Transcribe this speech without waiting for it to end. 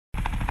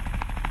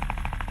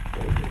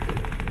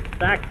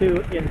back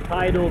to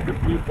entitled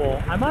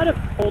people. I might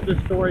have told this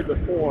story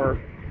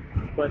before,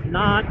 but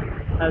not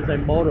as a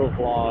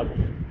motovlog.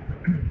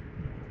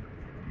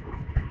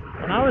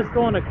 When I was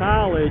going to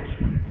college,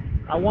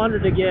 I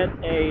wanted to get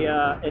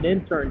an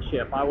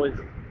internship. I was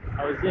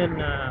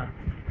in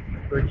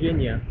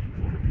Virginia,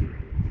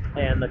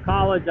 and the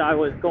college I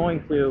was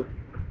going to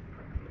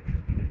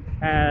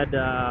had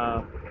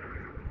a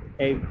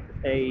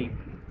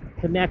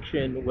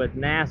connection with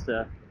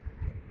NASA,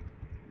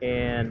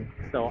 and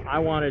so I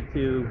wanted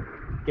to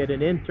get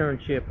an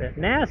internship at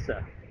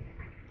NASA,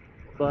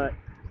 but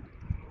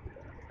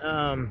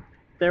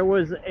there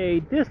was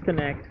a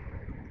disconnect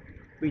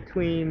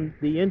between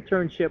the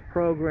internship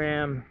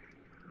program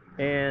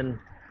and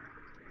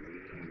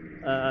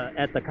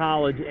at the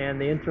college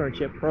and the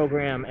internship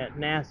program at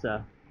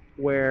NASA,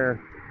 where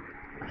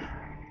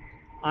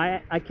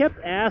I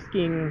kept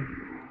asking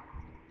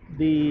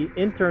the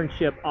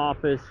internship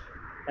office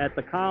at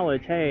the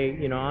college, hey,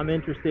 I'm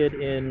interested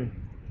in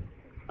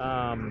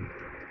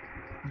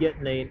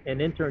getting an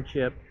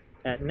internship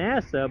at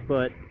NASA,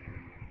 but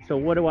so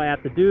what do I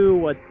have to do?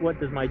 What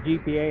does my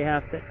GPA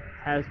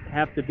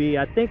have to be?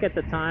 I think at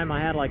the time I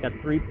had like a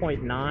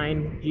 3.9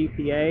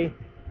 GPA,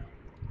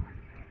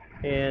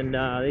 and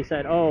they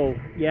said, oh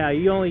yeah,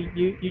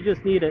 you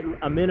just need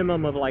a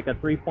minimum of like a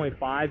 3.5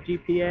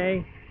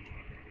 GPA,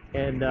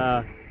 and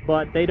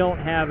but they don't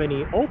have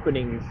any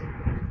openings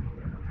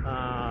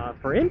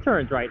for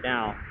interns right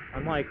now.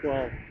 I'm like,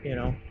 well,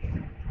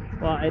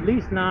 at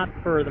least not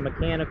for the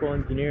mechanical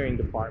engineering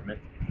department.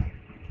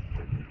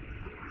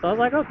 So I was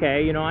like,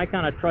 okay, I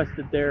kind of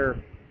trusted their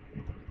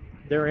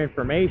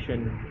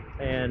information.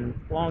 And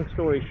long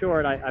story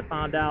short, I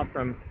found out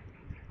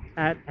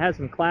had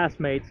some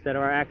classmates that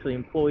are actually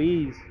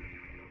employees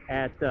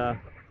at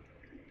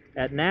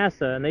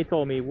NASA, and they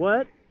told me,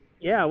 what?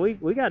 Yeah,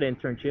 we got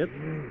internships.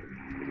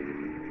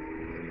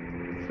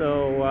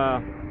 So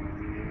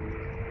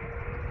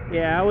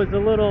yeah, I was a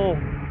little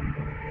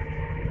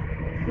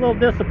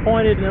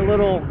disappointed and a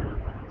little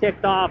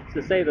ticked off,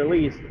 to say the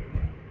least,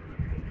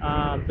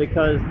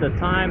 because the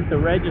time to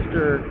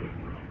register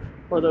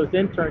for those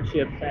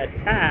internships had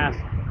passed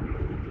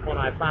when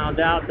I found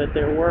out that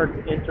there were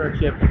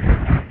internships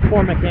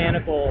for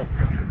mechanical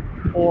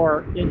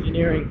or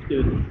engineering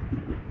students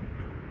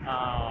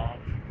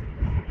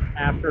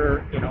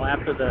after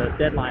the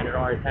deadline had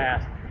already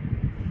passed.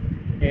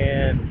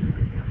 And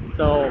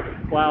so,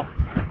 well,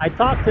 I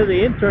talked to the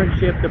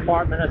internship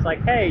department. I was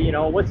like, hey,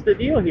 what's the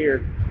deal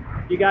here?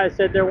 You guys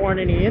said there weren't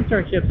any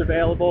internships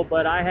available,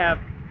 but I have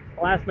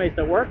classmates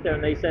that work there,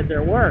 and they said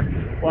there were.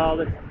 Well,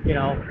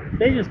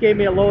 they just gave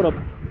me a load of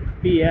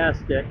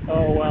BS that,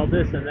 oh, well,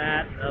 this and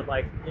that. And I was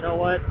like, you know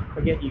what?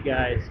 Forget you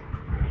guys.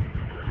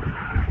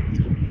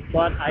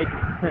 But I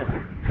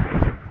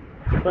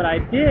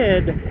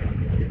did.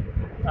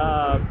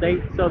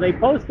 They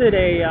posted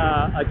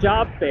a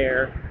job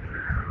fair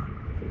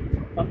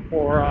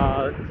for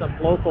some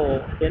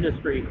local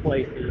industry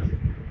places,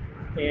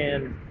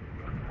 and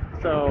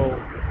so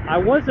I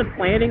wasn't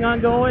planning on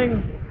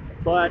going,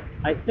 but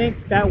I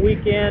think that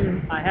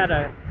weekend I had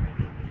a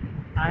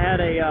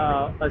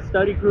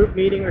study group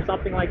meeting or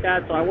something like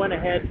that, so I went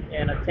ahead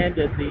and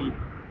attended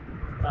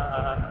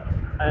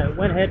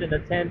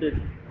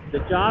the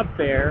job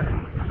fair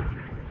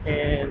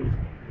and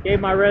gave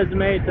my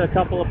resume to a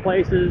couple of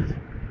places,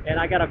 and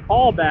I got a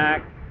call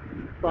back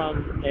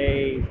from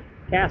a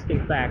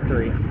casting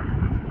factory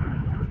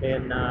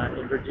in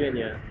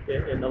Virginia,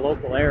 in the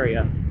local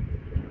area.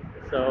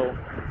 So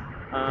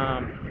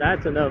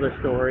that's another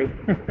story.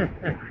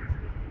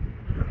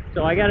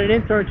 So I got an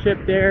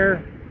internship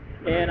there,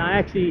 and I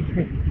actually,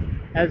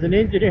 as an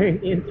engineering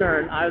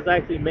intern, I was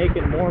actually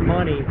making more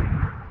money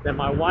than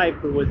my wife,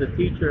 who was a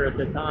teacher at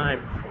the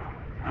time,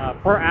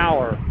 per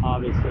hour,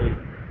 obviously.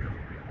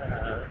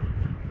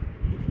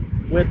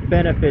 With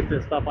benefits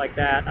and stuff like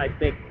that, I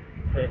think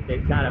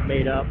it kind of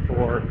made up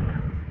for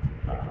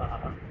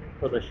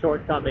the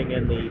shortcoming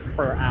in the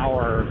per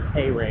hour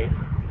pay rate.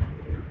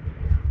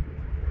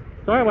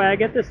 So anyway, I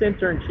get this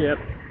internship,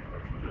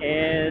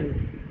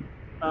 and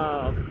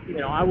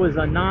I was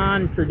a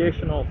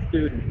non-traditional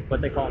student,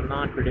 what they call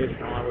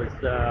non-traditional. I was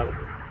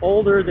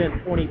older than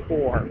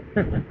 24,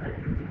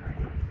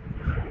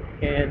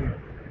 and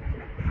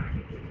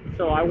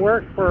so I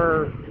worked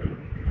for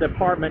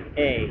Department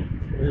A.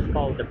 It was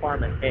called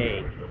Department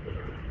A,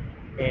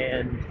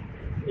 and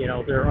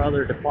there are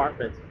other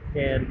departments,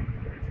 and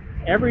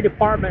every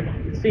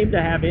department seemed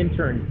to have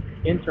interns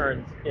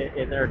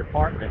in their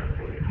department.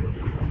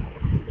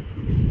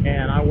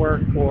 And I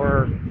worked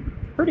for a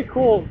pretty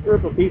cool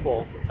group of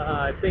people.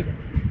 I think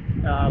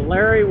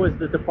Larry was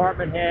the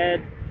department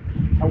head.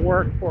 I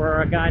worked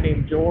for a guy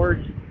named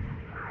George,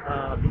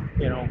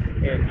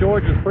 and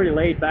George was pretty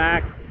laid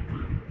back.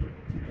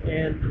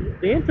 And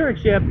the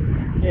internship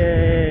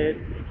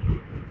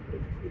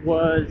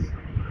was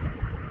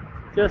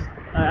just,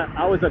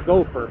 I was a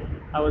gopher.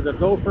 I was a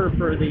gopher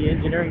for the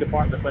engineering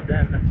department, but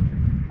then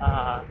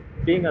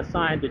being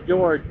assigned to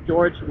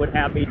George would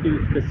have me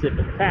do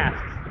specific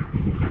tasks.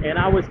 And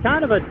I was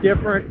kind of a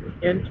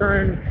different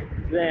intern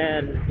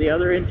than the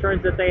other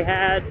interns that they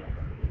had,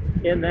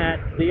 in that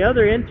the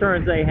other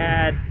interns they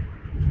had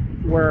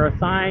were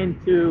assigned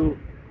to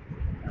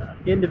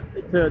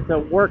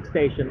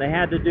workstation. They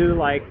had to do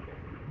like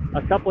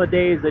a couple of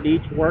days at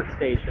each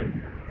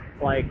workstation.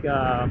 Like,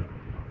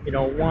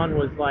 one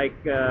was like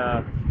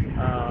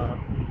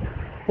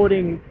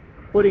putting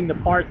the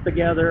parts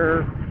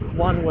together.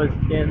 One was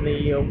in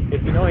the,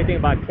 if you know anything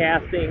about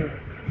casting,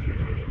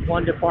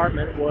 one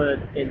department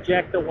would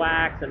inject the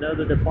wax,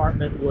 another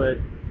department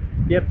would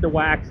dip the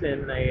wax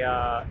in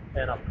a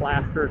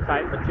plaster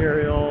type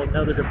material,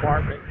 another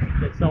department,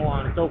 and so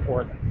on and so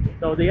forth.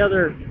 So the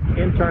other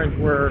interns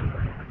were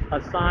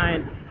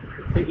assigned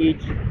to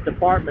each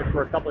department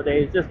for a couple of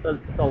days just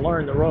to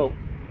learn the ropes.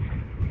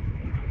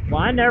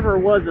 Well, I never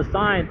was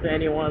assigned to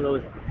any one of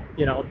those.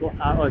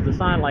 I was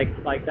assigned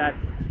like that,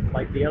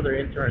 like the other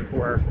interns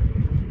were.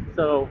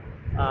 So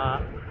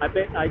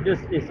I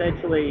just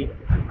essentially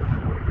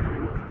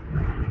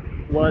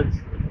was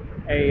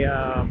a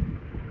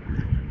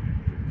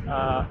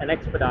an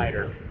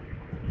expediter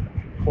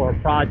for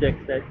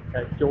projects that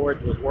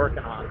George was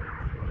working on.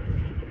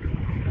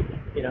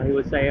 He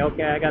would say,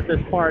 okay, I got this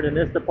part in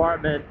this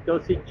department, go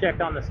check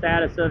on the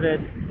status of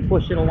it,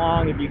 push it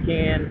along if you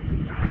can.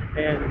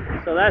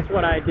 And so that's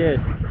what I did.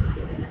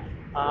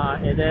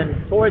 And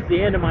then towards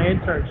the end of my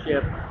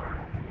internship,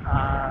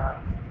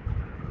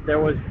 there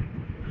was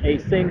a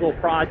single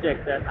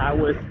project that I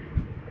was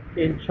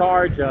in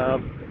charge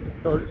of,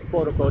 so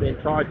quote unquote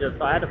in charge of.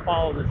 So I had to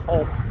follow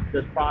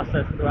this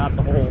process throughout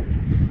the whole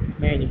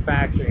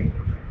manufacturing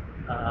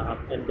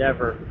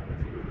endeavor.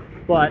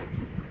 But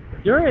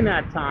during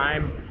that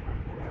time,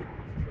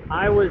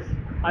 I was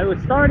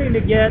starting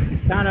to get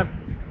kind of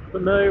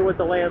familiar with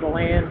the lay of the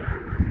land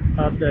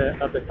of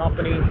the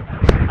company.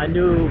 I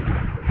knew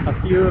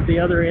a few of the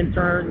other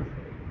interns,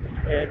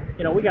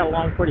 and we got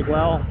along pretty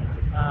well.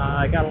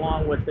 I got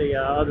along with the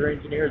other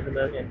engineers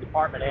in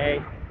Department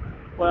A.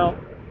 Well,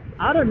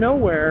 out of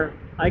nowhere,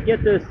 I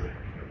get this.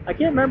 I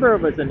can't remember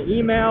if it was an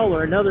email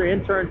or another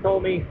intern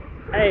told me,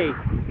 "Hey,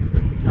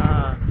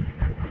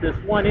 this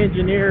one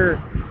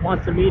engineer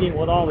wants a meeting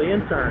with all the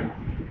interns."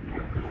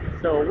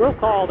 So we'll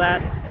call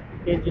that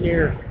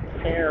engineer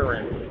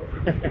Karen.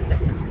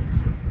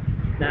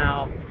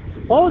 Now,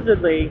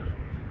 supposedly,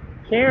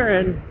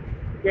 Karen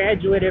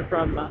graduated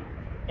from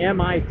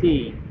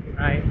MIT,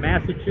 right?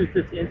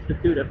 Massachusetts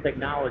Institute of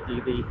Technology,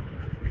 the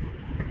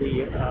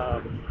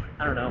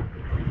I don't know,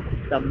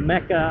 the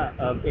mecca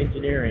of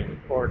engineering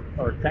or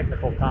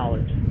technical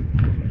college.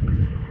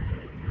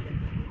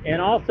 And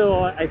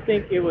also, I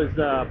think it was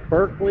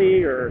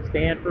Berkeley or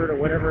Stanford or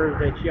whatever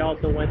that she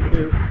also went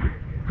to.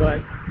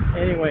 But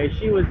anyway,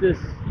 she was this,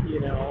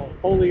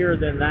 holier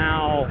than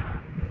thou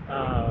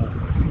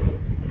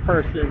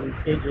person,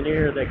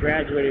 engineer that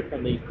graduated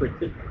from these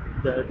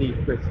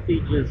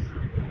prestigious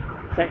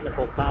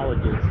technical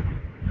colleges.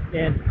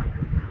 And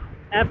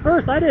at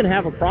first, I didn't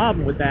have a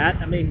problem with that.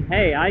 I mean,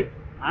 hey,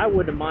 I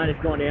wouldn't have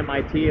minded going to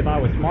MIT if I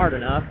was smart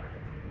enough.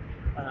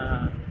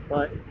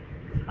 But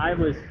I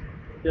was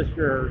just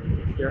your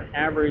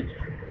average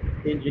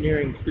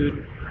engineering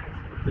student,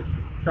 just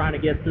trying to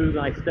get through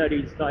my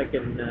studies so I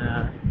can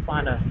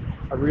find a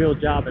real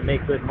job and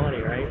make good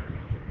money, right?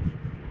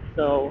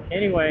 So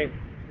anyway,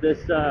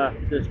 this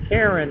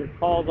Karen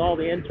called all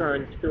the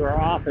interns to her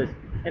office,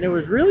 and it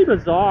was really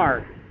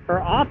bizarre. Her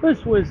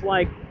office was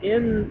like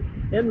in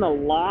the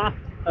loft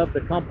of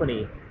the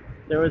company.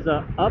 There was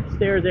a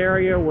upstairs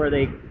area where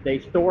they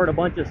stored a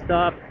bunch of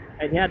stuff,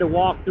 and you had to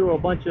walk through a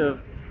bunch of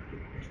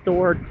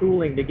stored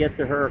tooling to get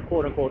to her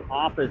quote unquote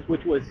office,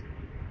 which was,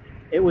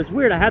 it was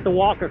weird. I had to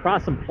walk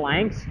across some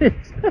planks.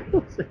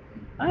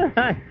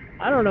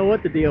 I don't know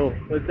what the deal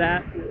with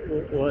that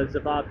was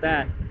about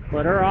that,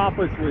 but her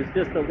office was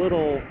just a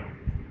little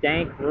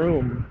dank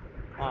room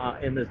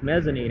in this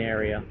mezzanine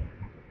area,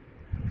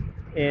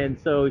 and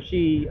so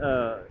she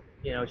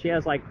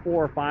has like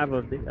 4 or 5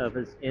 of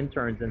his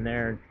interns in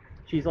there, and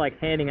she's like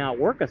handing out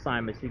work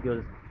assignments. She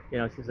goes,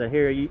 she said,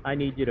 here, I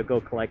need you to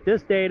go collect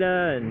this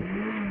data,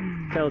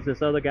 and tells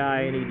this other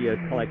guy, I need you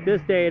to collect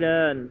this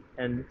data,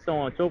 and so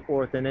on and so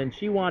forth. And then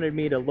she wanted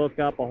me to look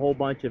up a whole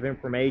bunch of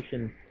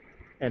information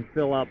and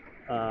fill up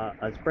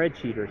a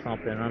spreadsheet or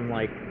something. And I'm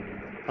like,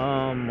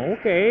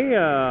 okay,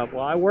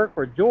 well, I work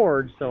for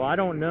George, so I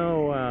don't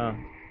know,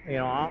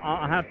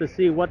 I'll have to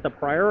see what the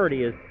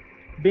priority is.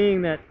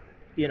 Being that,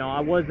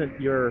 I wasn't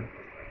your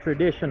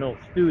traditional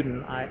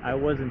student, I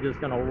wasn't just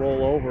going to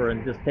roll over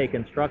and just take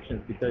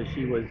instructions because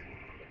she was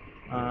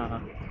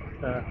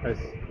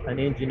an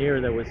engineer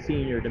that was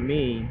senior to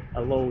me,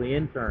 a lowly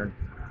intern.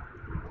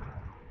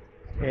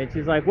 And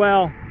she's like,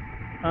 well,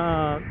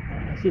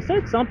 she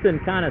said something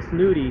kind of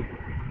snooty.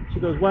 She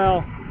goes,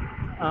 well,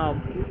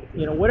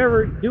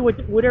 whatever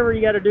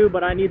you got to do,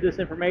 but I need this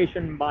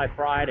information by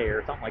Friday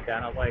or something like that.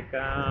 And I was like,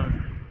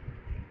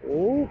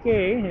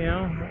 okay,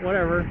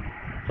 whatever.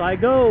 So I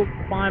go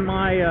find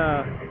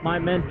my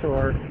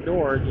mentor,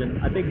 George,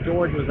 and I think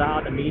George was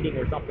out at a meeting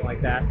or something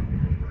like that.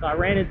 So I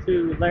ran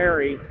into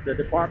Larry, the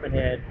department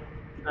head.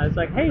 I was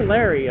like, "Hey,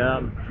 Larry,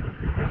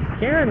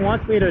 Karen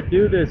wants me to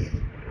do this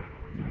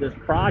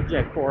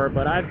project for her,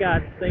 but I've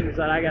got things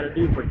that I got to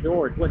do for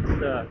George. What's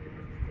is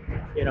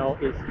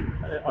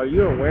are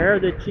you aware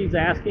that she's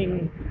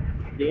asking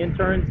the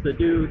interns to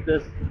do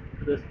this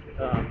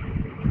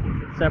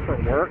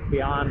separate work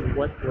beyond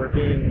what we're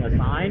being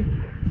assigned?"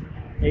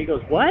 And he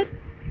goes, "What?"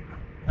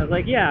 I was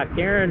like, "Yeah,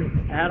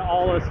 Karen had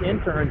all us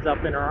interns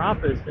up in her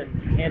office and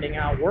handing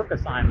out work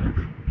assignments."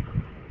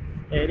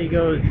 And he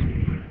goes,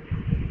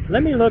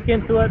 "Let me look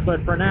into it,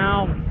 but for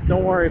now,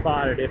 don't worry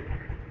about it.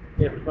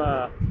 If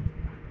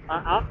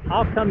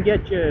I'll come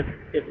get you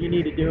if you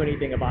need to do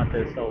anything about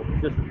this. So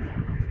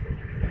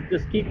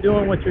just keep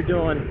doing what you're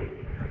doing,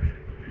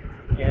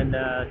 and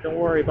don't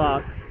worry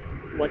about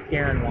what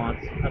Karen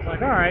wants." I was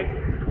like, "All right."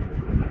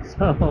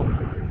 So,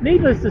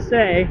 needless to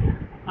say,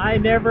 I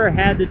never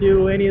had to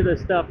do any of the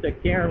stuff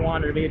that Karen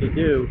wanted me to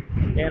do,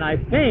 and I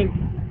think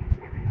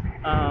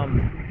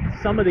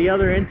some of the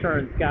other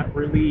interns got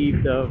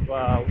relieved of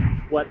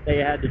what they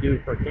had to do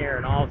for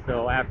Karen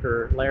also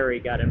after Larry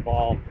got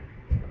involved.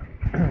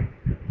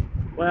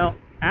 Well,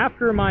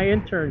 after my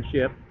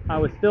internship, I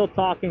was still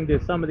talking to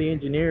some of the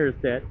engineers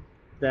that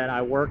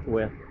I worked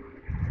with,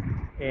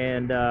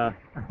 and I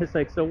was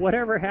like, "So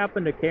whatever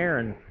happened to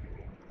Karen?"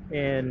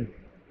 And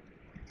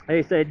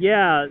they said,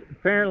 "Yeah,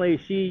 apparently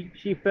she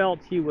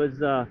felt she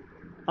was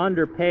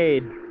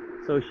underpaid,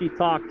 so she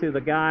talked to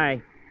the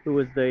guy who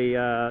was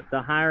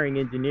the hiring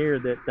engineer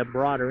that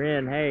brought her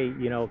in. Hey,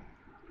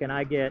 can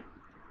I get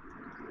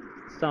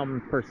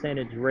some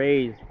percentage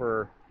raise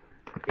for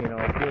being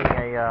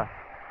a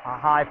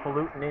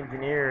highfalutin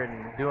engineer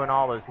and doing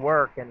all his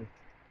work?" And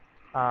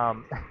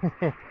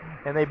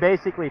and they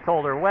basically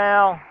told her,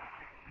 "Well,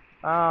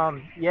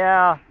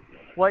 yeah,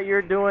 what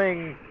you're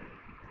doing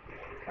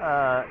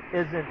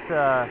isn't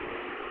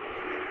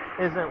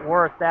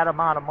worth that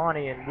amount of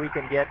money, and we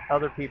can get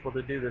other people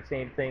to do the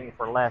same thing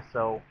for less."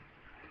 So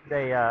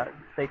they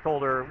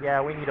told her,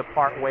 "Yeah, we need to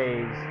part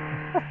ways."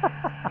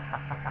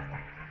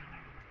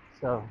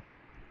 So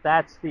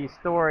that's the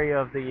story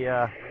of the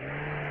uh,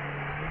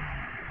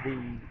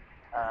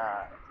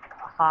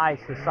 high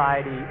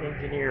society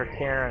engineer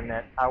Karen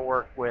that I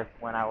worked with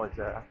when I was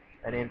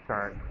an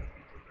intern.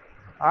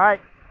 All right,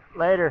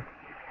 later.